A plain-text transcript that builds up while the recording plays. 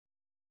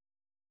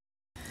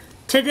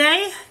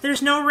Today,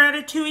 there's no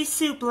ratatouille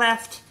soup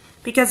left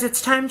because it's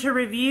time to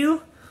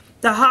review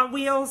the Hot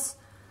Wheels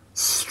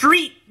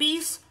Street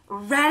Beast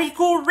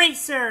Ratical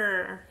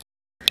Racer.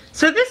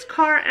 So this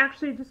car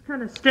actually just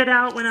kind of stood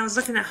out when I was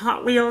looking at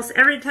Hot Wheels.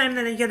 Every time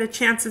that I get a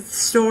chance at the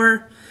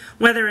store,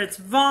 whether it's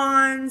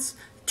Vaughn's,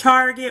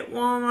 Target,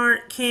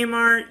 Walmart,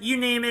 Kmart, you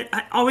name it,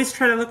 I always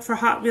try to look for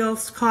Hot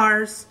Wheels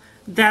cars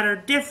that are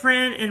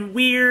different and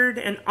weird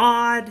and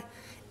odd.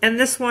 And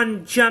this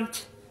one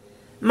jumped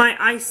my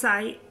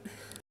eyesight.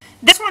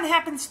 This one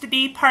happens to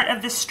be part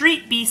of the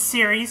Street Beast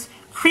series,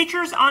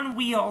 creatures on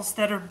wheels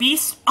that are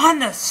beasts on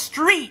the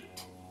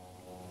street.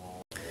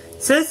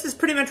 So this is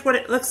pretty much what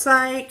it looks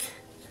like.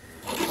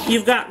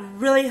 You've got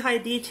really high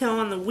detail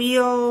on the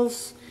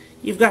wheels.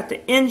 You've got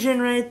the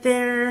engine right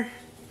there.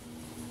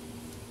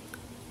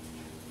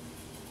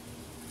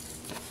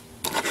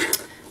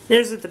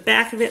 There's what the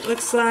back of it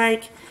looks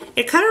like.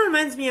 It kind of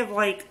reminds me of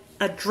like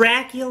a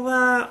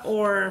Dracula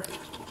or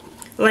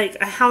like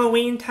a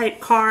Halloween type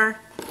car.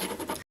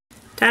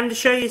 Time to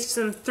show you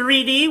some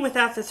 3D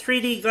without the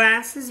 3D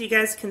glasses. You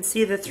guys can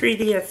see the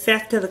 3D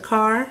effect of the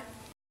car.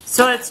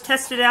 So let's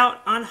test it out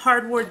on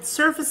hardwood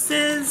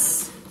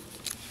surfaces.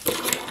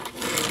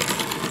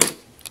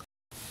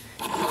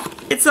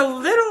 It's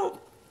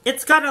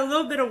got a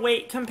little bit of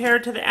weight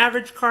compared to the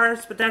average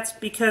cars, but that's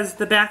because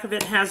the back of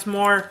it has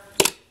more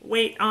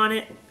weight on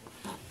it.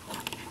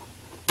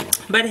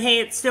 But hey,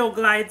 it still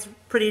glides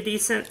pretty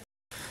decent.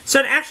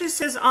 So it actually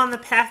says on the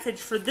package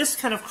for this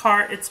kind of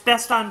car, it's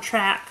best on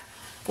track,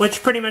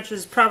 which pretty much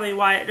is probably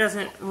why it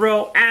doesn't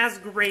roll as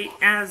great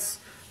as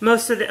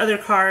most of the other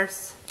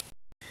cars.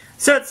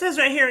 So it says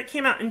right here it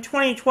came out in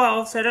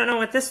 2012, so I don't know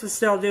what this was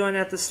still doing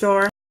at the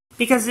store.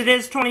 Because it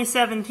is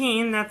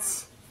 2017,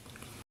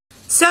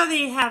 So there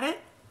you have it.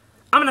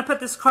 I'm going to put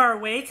this car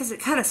away because it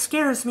kind of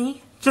scares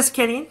me. Just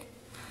kidding.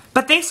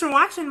 But thanks for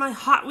watching my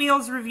Hot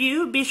Wheels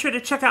review. Be sure to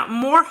check out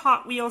more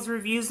Hot Wheels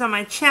reviews on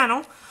my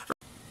channel.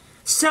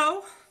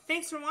 So,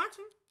 thanks for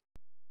watching.